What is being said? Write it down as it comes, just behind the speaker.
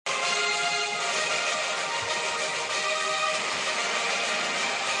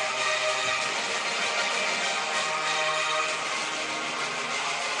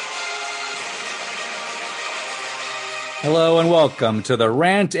Hello and welcome to the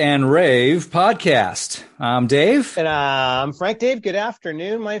Rant and Rave podcast. I'm Dave. And I'm Frank. Dave, good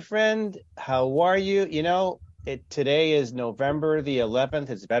afternoon, my friend. How are you? Today is November the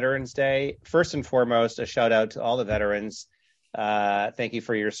 11th. It's Veterans Day. First and foremost, a shout out to all the veterans. Thank you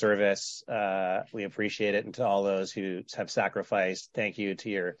for your service. We appreciate it. And to all those who have sacrificed, thank you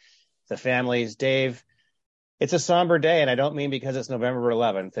to the families. Dave, it's a somber day, and I don't mean because it's November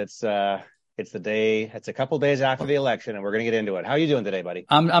 11th. It's the day. It's a couple days after the election, and we're going to get into it. How are you doing today, buddy?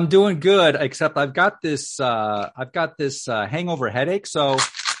 I'm doing good, except I've got this hangover headache, so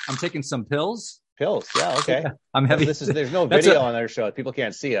I'm taking some pills. Pills, yeah, okay. I'm heavy. There's no video on our show. People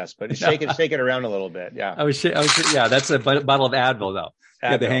can't see us, but shake it around a little bit. Yeah. Yeah, that's a bottle of Advil, though.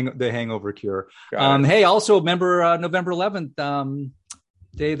 Advil. Yeah, the hangover cure. Hey, also remember November 11th.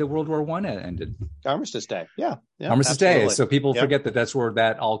 Day the World War I ended. Armistice Day. Yeah. Armistice Day. So people forget that's where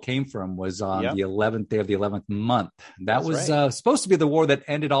that all came from, was on the 11th day of the 11th month. That was supposed to be the war that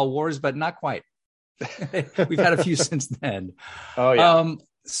ended all wars, but not quite. We've had a few since then. Oh, yeah.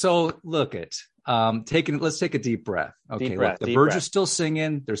 So let's take a deep breath. Okay. Deep breath, the birds are still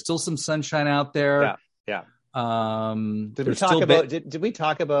singing. There's still some sunshine out there. Yeah. Did we talk about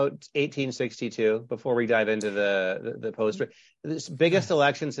 1862 before we dive into the post? This biggest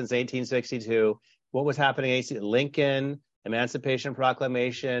election since 1862. What was happening? Lincoln, Emancipation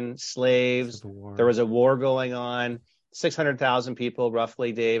Proclamation, slaves. There was a war going on. 600,000 people,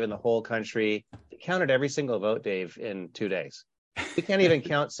 roughly, Dave, in the whole country. They counted every single vote, Dave, in 2 days. We can't even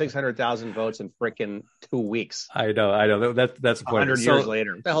count 600,000 votes in frickin' 2 weeks. I know. That's the point. 100 years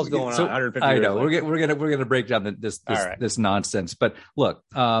later, what the hell's going on? 150 years later. We're gonna break down this nonsense. But look,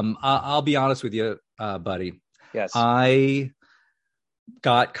 I'll be honest with you, buddy. Yes, I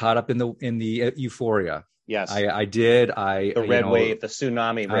got caught up in the euphoria. Yes, I did. The red wave, the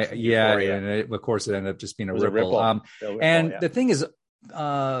tsunami. And of course it ended up just being a ripple. The thing is,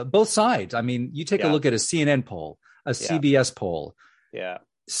 both sides. I mean, you take a look at a CNN poll, a CBS poll.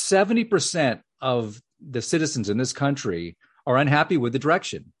 70% of the citizens in this country are unhappy with the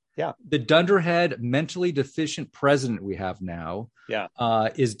direction. Yeah. The dunderhead, mentally deficient president we have now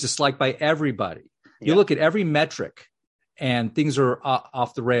is disliked by everybody. You look at every metric and things are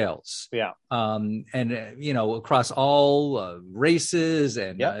off the rails. Yeah. Across all races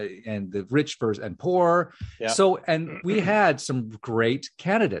and the rich and poor. Yeah. So, and we had some great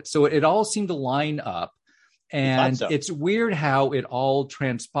candidates. So it all seemed to line up. And it's weird how it all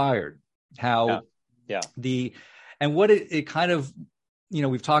transpired, what it kind of,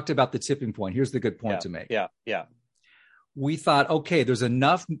 we've talked about the tipping point. Here's the good point to make. Yeah. We thought, okay, there's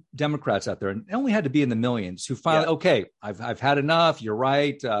enough Democrats out there, and it only had to be in the millions, who finally, I've had enough. You're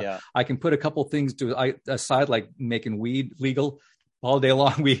right. I can put a couple things aside, like making weed legal all day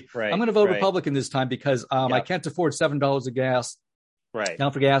long. I'm going to vote Republican this time because I can't afford $7 of gas. Right.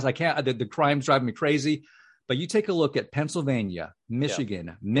 Down for gas. I can't. The crime's driving me crazy. But you take a look at Pennsylvania,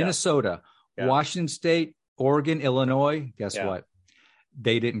 Michigan, Minnesota, Washington State, Oregon, Illinois. Guess what?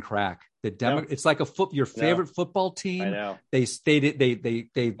 They didn't crack. It's like your favorite football team. I know. They stated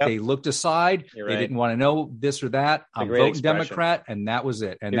they looked aside. You're they right. didn't want to know this or that. I'm voting Democrat, and that was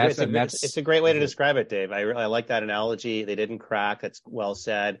it. And it's a great way to describe it, Dave. I like that analogy. They didn't crack. That's well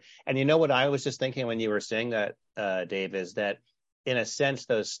said. And you know what I was just thinking when you were saying that, Dave, is that in a sense,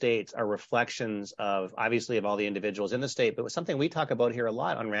 those states are reflections of all the individuals in the state, but it was something we talk about here a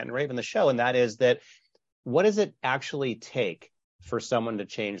lot on Rant and Rave in the show. And that is that what does it actually take for someone to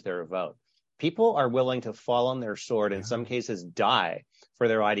change their vote? People are willing to fall on their sword, in some cases die for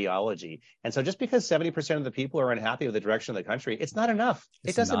their ideology. And so just because 70% of the people are unhappy with the direction of the country, it's not enough.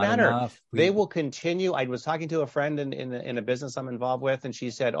 It doesn't matter. They will continue. I was talking to a friend in a business I'm involved with, and she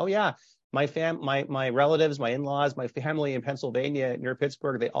said, oh yeah, my relatives, my in-laws, my family in Pennsylvania near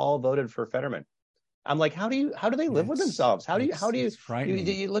Pittsburgh, they all voted for Fetterman. I'm like, how do they live with themselves? How do you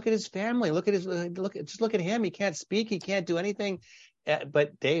look at his family? Look at him. He can't speak. He can't do anything.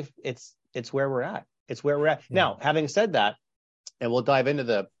 But Dave, it's where we're at. It's where we're at. Yeah. Now, having said that, and we'll dive into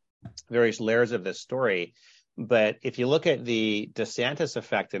the various layers of this story, but if you look at the DeSantis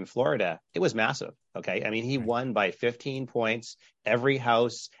effect in Florida, it was massive. Okay. I mean, he won by 15 points. Every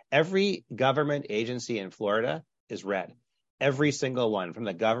government agency in Florida is red. Every single one from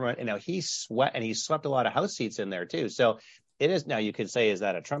the government. And now he swept a lot of House seats in there too. So it is, now you could say, is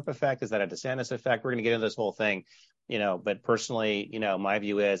that a Trump effect? Is that a DeSantis effect? We're going to get into this whole thing, but personally, my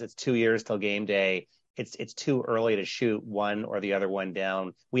view is it's 2 years till game day. It's too early to shoot one or the other one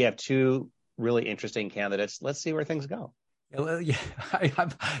down. We have two really interesting candidates. Let's see where things go. Yeah,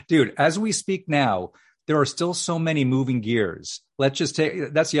 dude, as we speak now, there are still so many moving gears. Let's just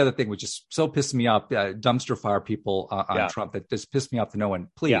take, that's the other thing, which is so pissing me off, dumpster fire people on Trump, that just pissed me off to no one.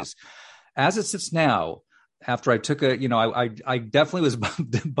 Please, as it sits now, after I took I definitely was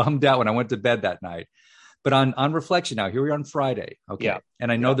bummed out when I went to bed that night. But on reflection now, here we are on Friday. Okay. Yeah. And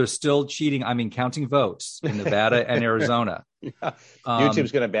I know there's still cheating. I mean, counting votes in Nevada and Arizona.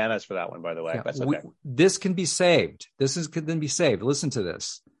 YouTube's going to ban us for that one, by the way. Yeah, that's okay. This can be saved. Can be saved. Listen to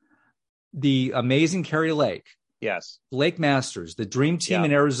this. The amazing Kari Lake. Yes. Blake Masters, the dream team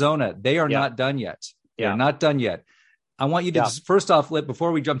in Arizona. They are not done yet. They're not done yet. I want you to first off,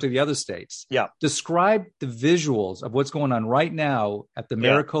 before we jump to the other states, describe the visuals of what's going on right now at the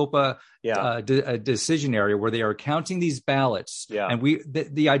Maricopa decision area, where they are counting these ballots. Yeah. And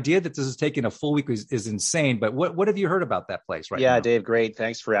the idea that this is taking a full week is insane. But what have you heard about that place right now? Yeah, Dave, great.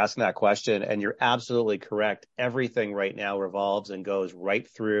 Thanks for asking that question. And you're absolutely correct. Everything right now revolves and goes right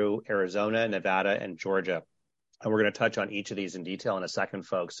through Arizona, Nevada, and Georgia. And we're going to touch on each of these in detail in a second,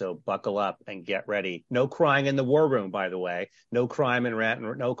 folks. So buckle up and get ready. No crying in the war room, by the way. No crying and rant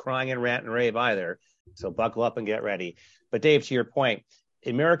and rave either. So buckle up and get ready. But Dave, to your point,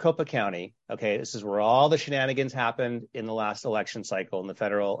 in Maricopa County, okay, this is where all the shenanigans happened in the last election cycle, in the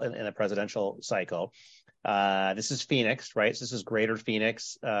federal and in the presidential cycle. This is Phoenix, right? So this is Greater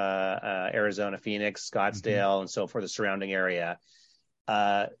Phoenix, Arizona, Phoenix, Scottsdale, and so forth, the surrounding area.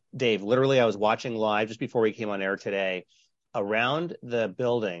 Dave, literally, I was watching live just before we came on air today. Around the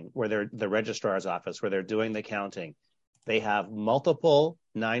building where the registrar's office, where they're doing the counting, they have multiple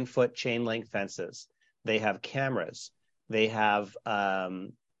 9-foot chain link fences. They have cameras. They have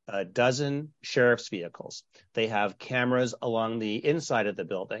a dozen sheriff's vehicles. They have cameras along the inside of the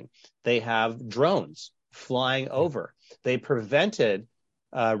building. They have drones flying over. They prevented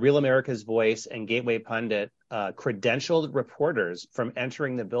Real America's Voice and Gateway Pundit credentialed reporters from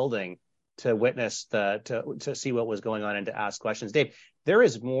entering the building to witness to see what was going on and to ask questions. Dave, there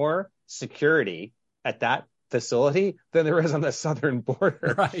is more security at that facility than there is on the southern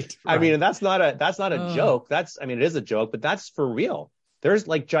border. Right. I mean, and that's not a joke. It is a joke, but that's for real. There's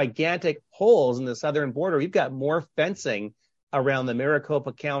like gigantic holes in the southern border. You've got more fencing around the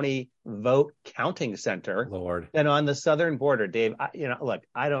Maricopa County vote counting center than on the southern border. Dave,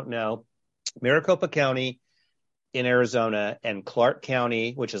 I don't know. Maricopa County in Arizona and Clark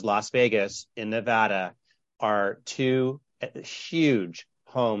County, which is Las Vegas in Nevada, are two huge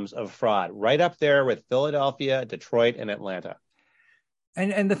homes of fraud, right up there with Philadelphia, Detroit, and Atlanta.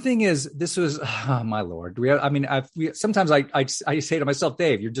 And the thing is, this was, oh, my Lord. Sometimes I say to myself,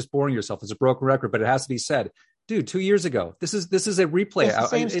 Dave, you're just boring yourself. It's a broken record, but it has to be said. Dude, 2 years ago, this is a replay.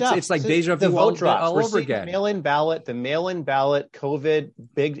 It's like deja vu all over again. The mail-in ballot COVID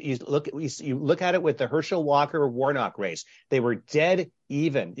big. You look at it with the Herschel Walker Warnock race. They were dead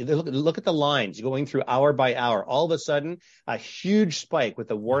even. Look at the lines going through hour by hour. All of a sudden, a huge spike with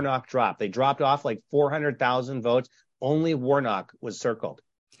the Warnock drop. They dropped off like 400,000 votes. Only Warnock was circled.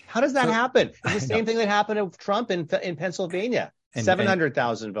 How does that happen? It's the same thing that happened to Trump in Pennsylvania.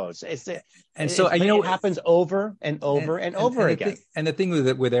 700,000 votes. It happens over and over and over again. And the thing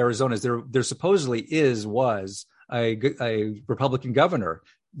with Arizona is there supposedly was a Republican governor.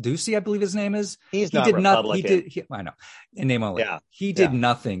 Ducey, I believe his name is. He's not Republican. I know, in name only. Yeah. He did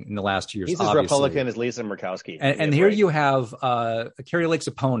nothing in the last 2 years. He's as Republican as Lisa Murkowski. And here you have Kari Lake's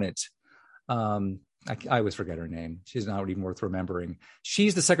opponent. I always forget her name. She's not even worth remembering.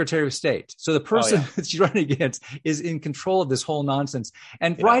 She's the Secretary of State. So the person that she's running against is in control of this whole nonsense.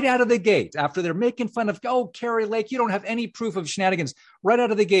 And right out of the gate, after they're making fun of, Kari Lake, you don't have any proof of shenanigans. Right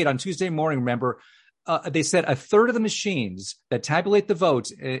out of the gate on Tuesday morning, remember, they said a third of the machines that tabulate the votes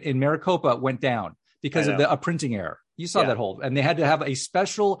in Maricopa went down because of a printing error. You saw that whole, and they had to have a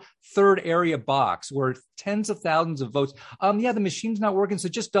special third area box where tens of thousands of votes. The machine's not working, so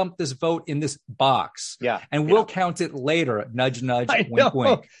just dump this vote in this box. And we'll count it later. Nudge, nudge, wink,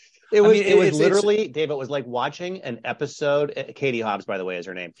 wink. It was literally, Dave, it was like watching an episode. Katie Hobbs, by the way, is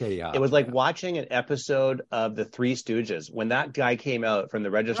her name. Katie Hobbs. It was like watching an episode of The Three Stooges when that guy came out from the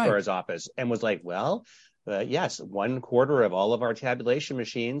registrar's office and was like, yes, 1/4 of all of our tabulation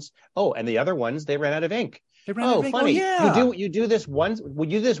machines. And the other ones, they ran out of ink. Funny. You do this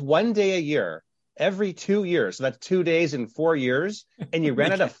one day a year, every 2 years. So that's 2 days in 4 years, and you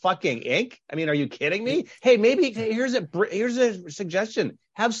ran out of fucking ink. I mean, are you kidding me? Hey, maybe here's a suggestion.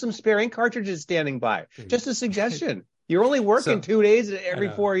 Have some spare ink cartridges standing by. Just a suggestion. You're only working 2 days every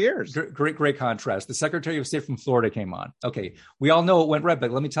 4 years. Great contrast. The Secretary of State from Florida came on. Okay, we all know it went red, but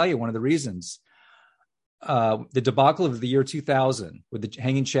let me tell you one of the reasons. The debacle of the year 2000 with the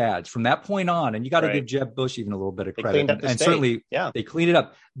hanging chads. From that point on, and you got to give Jeb Bush even a little bit of credit, and certainly they cleaned it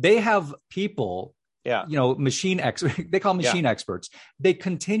up. They have people machine experts, they call them machine experts. They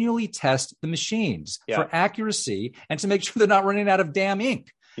continually test the machines for accuracy and to make sure they're not running out of damn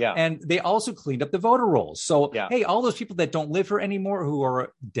ink. Yeah. And they also cleaned up the voter rolls. So, hey, all those people that don't live here anymore who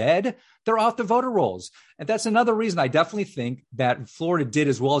are dead, they're off the voter rolls. And that's another reason I definitely think that Florida did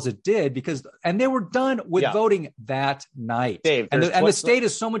as well as it did and they were done with voting that night. Dave, and the state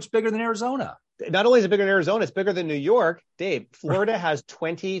is so much bigger than Arizona. Not only is it bigger than Arizona, it's bigger than New York. Dave, Florida has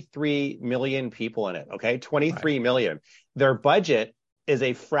 23 million people in it. Okay. 23 million. Their budget is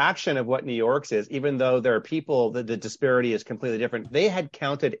a fraction of what New York's is, even though there are people that the disparity is completely different. They had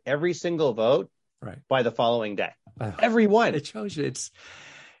counted every single vote by the following day. Every one. It shows you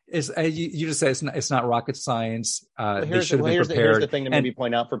you just say it's not rocket science. They should have been prepared. Here's the thing to maybe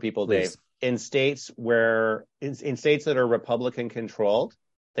point out for people, Dave. In states in states that are Republican controlled,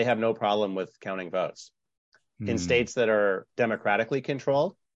 they have no problem with counting votes. In states that are democratically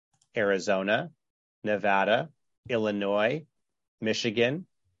controlled, Arizona, Nevada, Illinois, Michigan,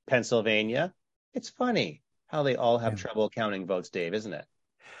 Pennsylvania. It's funny how they all have trouble counting votes, Dave, isn't it?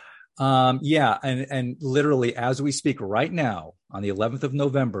 And literally as we speak right now on the 11th of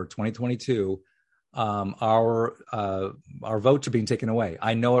November, 2022, our votes are being taken away.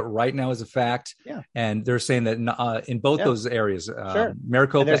 I know it right now as a fact. Yeah. And they're saying that in both those areas,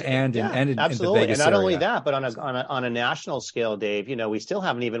 Maricopa and in the Vegas and not area. only that, but on a national scale, Dave, we still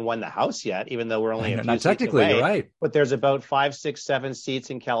haven't even won the House yet, even though we're only a few technically seats away. You're right. But there's about 5, 6, 7 seats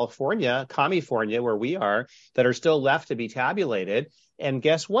in California, where we are, that are still left to be tabulated. And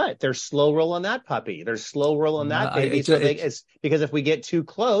guess what? They're slow rolling that puppy. They're slow rolling that baby. It's because if we get too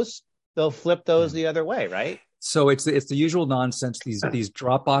close, they'll flip those the other way, right? So it's the usual nonsense. These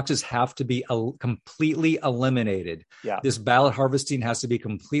drop boxes have to be completely eliminated. Yeah. This ballot harvesting has to be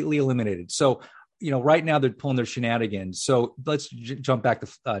completely eliminated. So, right now they're pulling their shenanigans. So let's jump back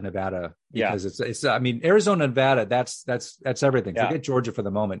to Nevada because it's Arizona, Nevada, that's everything. Forget Georgia for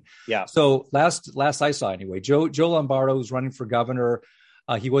the moment. Yeah. So last I saw anyway, Joe Lombardo was running for governor.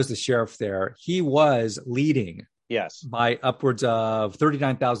 He was the sheriff there. He was leading. Yes, by upwards of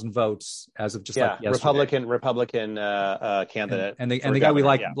 39,000 votes as of just like yesterday. Republican candidate, and the guy we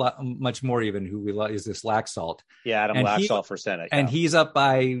like much more even who we like is this Laxalt. Yeah, Adam Laxalt for Senate, and he's up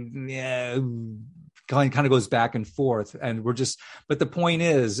by kind of goes back and forth, and but the point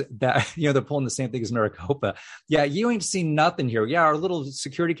is that they're pulling the same thing as Maricopa. Yeah, you ain't seen nothing here. Yeah, our little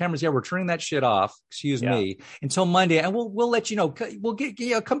security cameras. Yeah, we're turning that shit off. Excuse me until Monday, and we'll let you know. We'll get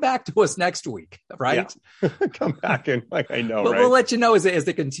come back to us next week, right? Yeah. Come back and I know, but right? We'll let you know as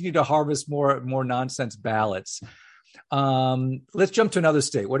they continue to harvest more nonsense ballots. Let's jump to another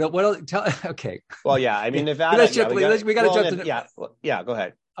state. What else? Okay. Well, yeah. Nevada. We got to jump to. Yeah. Go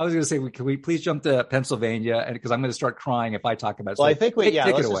ahead. I was going to say, can we please jump to Pennsylvania? And because I'm going to start crying if I talk about it. Well, I think let's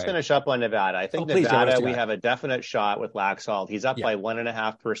just finish up on Nevada. I think Nevada, we have a definite shot with Laxalt. He's up by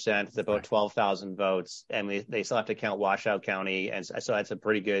 1.5%. It's about 12,000 votes, and they still have to count Washoe County, and so that's a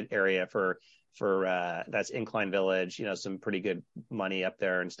pretty good area for that's Incline Village. Some pretty good money up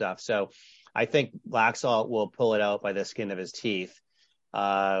there and stuff. So I think Laxalt will pull it out by the skin of his teeth.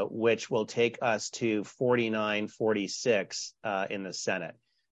 Which will take us to 49-46 in the Senate.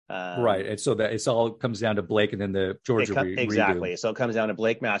 Right. And so that it all comes down to Blake and then the Georgia exactly. redo. So it comes down to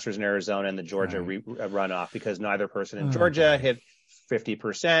Blake Masters in Arizona and the Georgia runoff because neither person in Georgia hit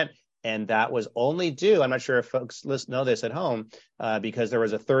 50%. And that was only due, I'm not sure if folks know this at home, because there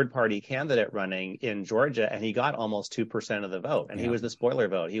was a third party candidate running in Georgia and he got almost 2% of the vote. And he was the spoiler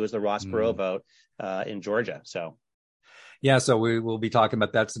vote. He was the Ross Perot vote in Georgia. So. Yeah, so we will be talking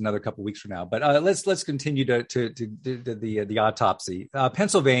about that's another couple of weeks from now. But let's continue to the autopsy.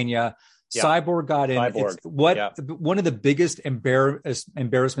 Pennsylvania, Cyborg got in. One of the biggest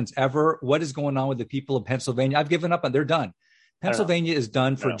embarrassments ever. What is going on with the people of Pennsylvania? I've given up on. They're done. Pennsylvania is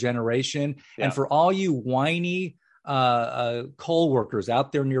done for a generation, and for all you whiny coal workers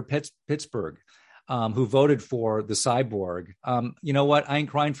out there near Pittsburgh. Who voted for the Cyborg? You know what? I ain't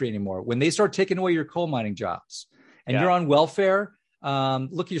crying for you anymore. When they start taking away your coal mining jobs. And you're on welfare,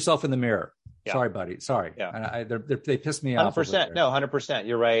 look at yourself in the mirror. Yeah. Sorry, buddy. Sorry. Yeah. They pissed me off. 100%. No, 100%.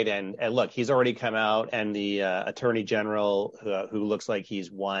 You're right. And look, he's already come out and the attorney general who looks like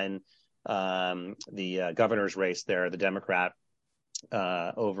he's won the governor's race there, the Democrat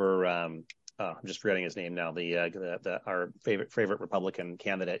over I'm just forgetting his name now, our favorite Republican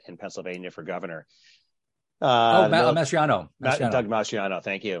candidate in Pennsylvania for governor. Mastriano. Doug Mastriano.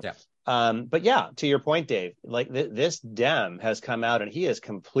 Thank you. Yeah. But to your point, Dave, like this Dem has come out and he is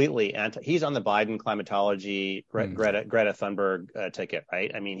completely he's on the Biden climatology, Greta Thunberg ticket,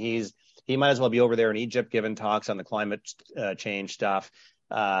 right? I mean, he might as well be over there in Egypt giving talks on the climate change stuff.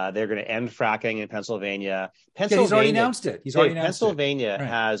 They're going to end fracking in Pennsylvania. He's already announced it. Pennsylvania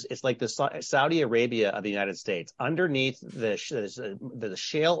has, it's like the Saudi Arabia of the United States. Underneath the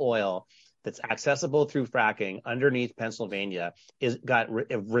shale oil that's accessible through fracking underneath Pennsylvania is got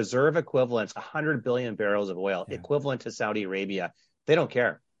reserve equivalents, 100 billion barrels of oil, equivalent to Saudi Arabia. They don't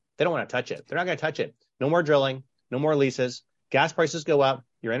care. They don't want to touch it. They're not going to touch it. No more drilling, no more leases. Gas prices go up.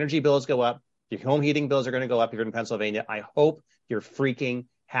 Your energy bills go up. Your home heating bills are going to go up if you're in Pennsylvania. I hope you're freaking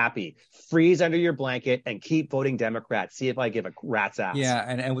happy. Freeze under your blanket and keep voting Democrat. See if I give a rat's ass. Yeah,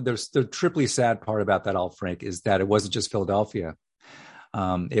 and there's the triply sad part about that, all, Frank, is that it wasn't just Philadelphia.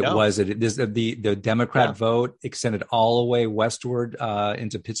 The Democrat vote extended all the way westward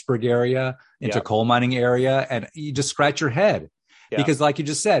into Pittsburgh area, into coal mining area, and you just scratch your head because, like you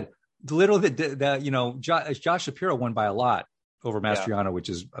just said, literally, Josh Shapiro won by a lot over Mastriano, which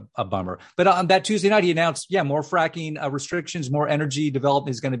is a bummer. But on that Tuesday night, he announced, more fracking restrictions, more energy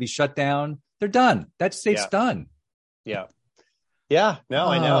development is going to be shut down. They're done. That state's done. Yeah. Yeah, no,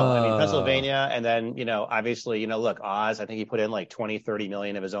 I know. I mean, Pennsylvania, and then, obviously, look, Oz, I think he put in like 20, 30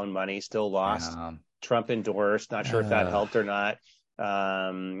 million of his own money, still lost. Trump endorsed, not sure if that helped or not.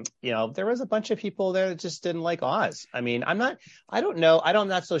 There was a bunch of people there that just didn't like Oz. I mean, I'm not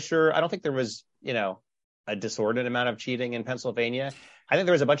so sure. I don't think there was, a disordered amount of cheating in Pennsylvania. I think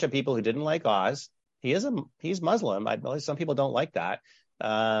there was a bunch of people who didn't like Oz. He's Muslim. Some people don't like that.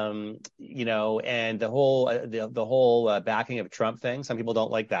 And the whole backing of Trump thing, some people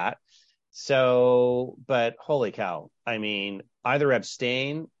don't like that. So, but holy cow, I mean, either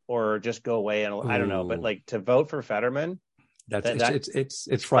abstain or just go away. And I don't know, but like to vote for Fetterman,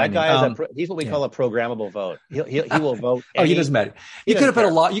 it's frightening. That guy he's what we call a programmable vote. He will vote. He doesn't matter. You could have put a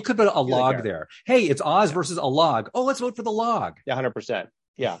log. You could put a log there. Hey, it's Oz versus a log. Oh, let's vote for the log. Yeah, 100%.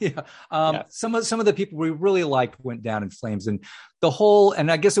 Yeah. Some of the people we really liked went down in flames, and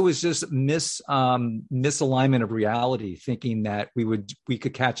and I guess it was just misalignment of reality, thinking that we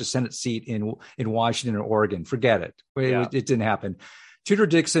could catch a Senate seat in Washington or Oregon. Forget it. It didn't happen. Tudor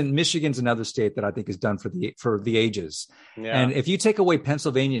Dixon, Michigan's another state that I think is done for the ages. Yeah. And if you take away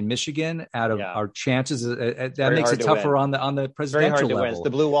Pennsylvania and Michigan out of our chances, that makes it tougher on the presidential level. It's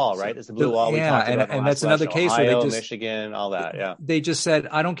the blue wall, right? It's the blue wall. And that's another case Ohio, where Michigan, all that. Yeah. They just said,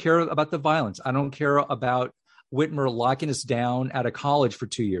 I don't care about the violence. I don't care about Whitmer locking us down out of college for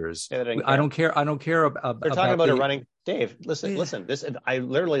 2 years. I don't care. They're talking about it running. Dave, listen. This I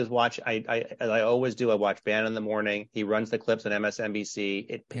literally watch. I always do. I watch Bannon in the morning. He runs the clips on MSNBC.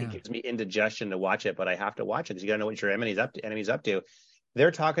 It gives me indigestion to watch it, but I have to watch it because you got to know what your enemy's up to. They're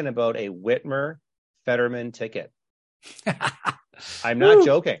talking about a Whitmer Fetterman ticket. I'm not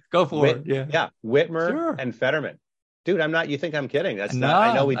joking. Go for it. Yeah, Whitmer and Fetterman. Dude, I'm not. You think I'm kidding? That's not.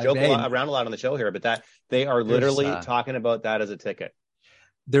 I know we joke around a lot on the show here, but that they are literally talking about that as a ticket.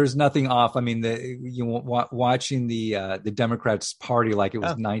 There's nothing off. I mean, watching the Democrats party like it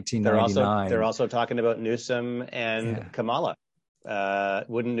was 1999. They're also talking about Newsom and Kamala.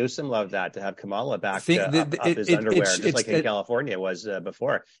 Wouldn't Newsom love that, to have Kamala back up his underwear, just like in California was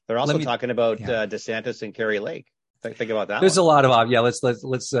before? They're also talking about DeSantis and Kerry Lake. Think about that. There's a lot of let's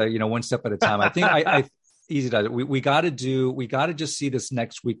one step at a time. I think easy does it. We got to just see this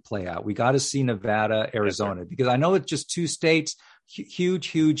next week play out. We got to see Nevada, Arizona, because I know it's just two states,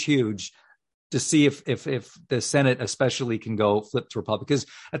 huge, to see if the Senate especially can go flip to Republican. Because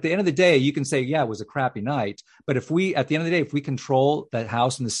at the end of the day, you can say, it was a crappy night, but at the end of the day, if we control the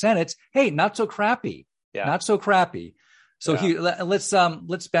House and the Senate, hey, not so crappy, not so crappy. So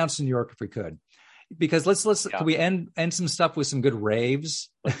let's bounce to New York if we could. Because can we end some stuff with some good raves?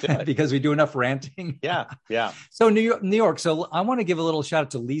 Because we do enough ranting. Yeah. So New York. So I want to give a little shout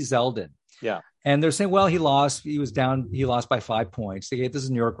out to Lee Zeldin. Yeah. And they're saying, well, he lost. He was down. He lost by 5 points. This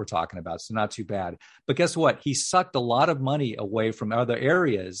is New York we're talking about, so not too bad. But guess what? He sucked a lot of money away from other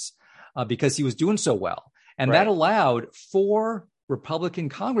areas because he was doing so well, and that allowed 4 Republican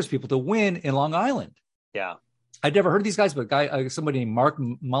Congresspeople to win in Long Island. Yeah. I'd never heard of these guys, but somebody named Mark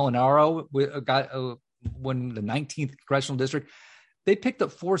Molinaro, a guy won the 19th congressional district. They picked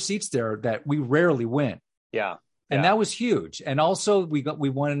up 4 seats there that we rarely win. Yeah. And that was huge. And also we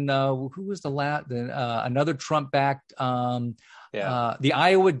won. Who was another Trump-backed? The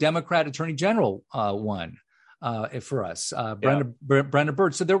Iowa Democrat Attorney General won for us. Brenda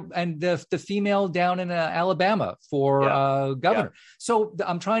Byrd. So the female down in Alabama for governor. So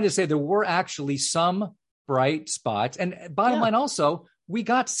I'm trying to say there were actually some bright spots. And bottom line, also, we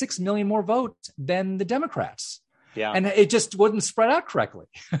got 6 million more votes than the Democrats. Yeah. And it just wasn't spread out correctly.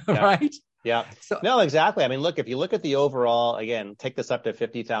 Right? Yeah. No, exactly. I mean, look, if you look at the overall, again, take this up to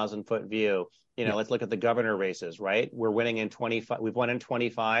 50,000 foot view, let's look at the governor races, right? We're winning in 25. We've won in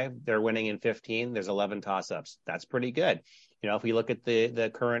 25. They're winning in 15. There's 11 toss-ups. That's pretty good. If we look at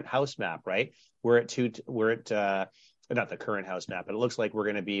the current House map, right? Not the current House map, but it looks like we're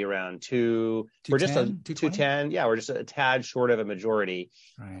going to be around 210. Yeah, we're just a tad short of a majority,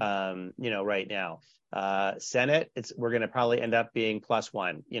 right. Right now. Senate, we're going to probably end up being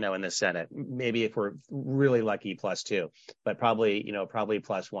 +1, in the Senate. Maybe if we're really lucky, +2, but probably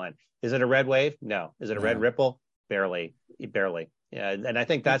 +1. Is it a red wave? No. Is it a red ripple? Barely. Yeah. And I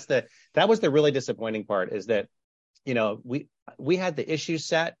think that was the really disappointing part, is that, we had the issues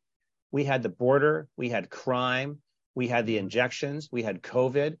set. We had the border, we had crime, we had the injections, we had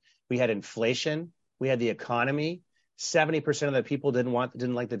COVID, we had inflation, we had the economy. 70% of the people didn't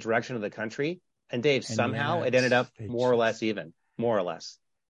like the direction of the country. And Dave, somehow it ended up more or less even.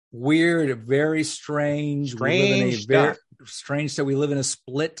 Weird, very strange. Strange. So we live in a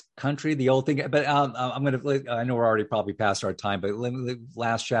split country. The old thing, but I know we're already probably past our time, but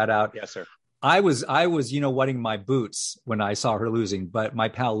last shout out. Yes, sir. I was, wetting my boots when I saw her losing, but my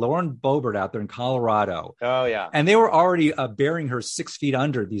pal Lauren Boebert out there in Colorado. Oh yeah. And they were already burying her 6 feet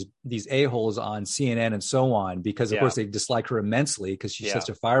under these a-holes on CNN and so on, because of course they dislike her immensely because she's such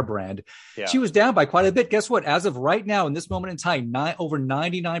a firebrand. Yeah. She was down by quite a bit. Guess what? As of right now, in this moment in time, over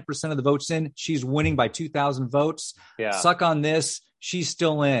 99% of the votes in, she's winning by 2,000 votes. Yeah. Suck on this. She's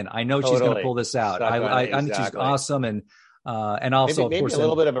still in. I know she's going to pull this out. I think she's awesome. And also, maybe of course, a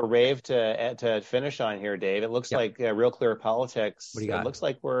little bit of a rave to finish on here, Dave. It looks like Real Clear Politics. It looks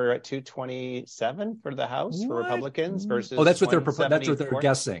like we're at 227 for the House for Republicans versus. Oh, that's what they're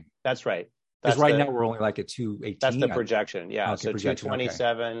guessing. That's right. Because now we're only like at 218. That's the projection. Yeah. Okay, so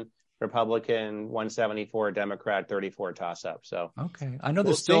 227 Republican, 174 Democrat, 34 toss up. So okay, I know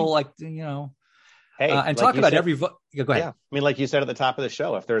there's still Hey, and talk about every vote. Go ahead. Yeah. I mean, like you said at the top of the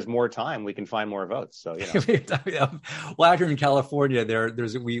show, if there's more time, we can find more votes. So, Well, out here in California,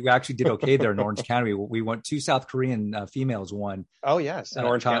 we actually did okay there in Orange County. We went 2 South Korean females won. Oh, yes. In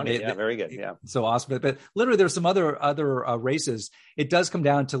Orange County. Yeah, very good. Yeah. So awesome. But literally, there's some other races. It does come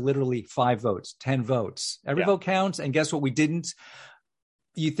down to literally 5 votes, 10 votes. Every vote counts. And guess what? We didn't.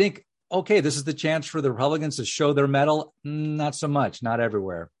 You think, okay, this is the chance for the Republicans to show their mettle. Not so much, not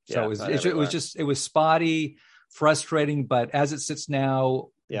everywhere. So it was spotty, frustrating, but as it sits now,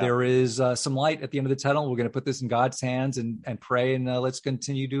 there is some light at the end of the tunnel. We're going to put this in God's hands and pray, and let's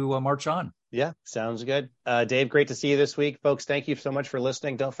continue to march on. Yeah, sounds good. Dave, great to see you this week. Folks, thank you so much for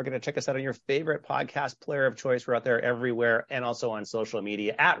listening. Don't forget to check us out on your favorite podcast player of choice. We're out there everywhere and also on social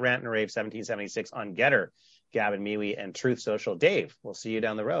media at Rant and Rave 1776 on Getter, Gavin Mewe, and Truth Social. Dave, we'll see you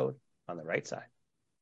down the road on the right side.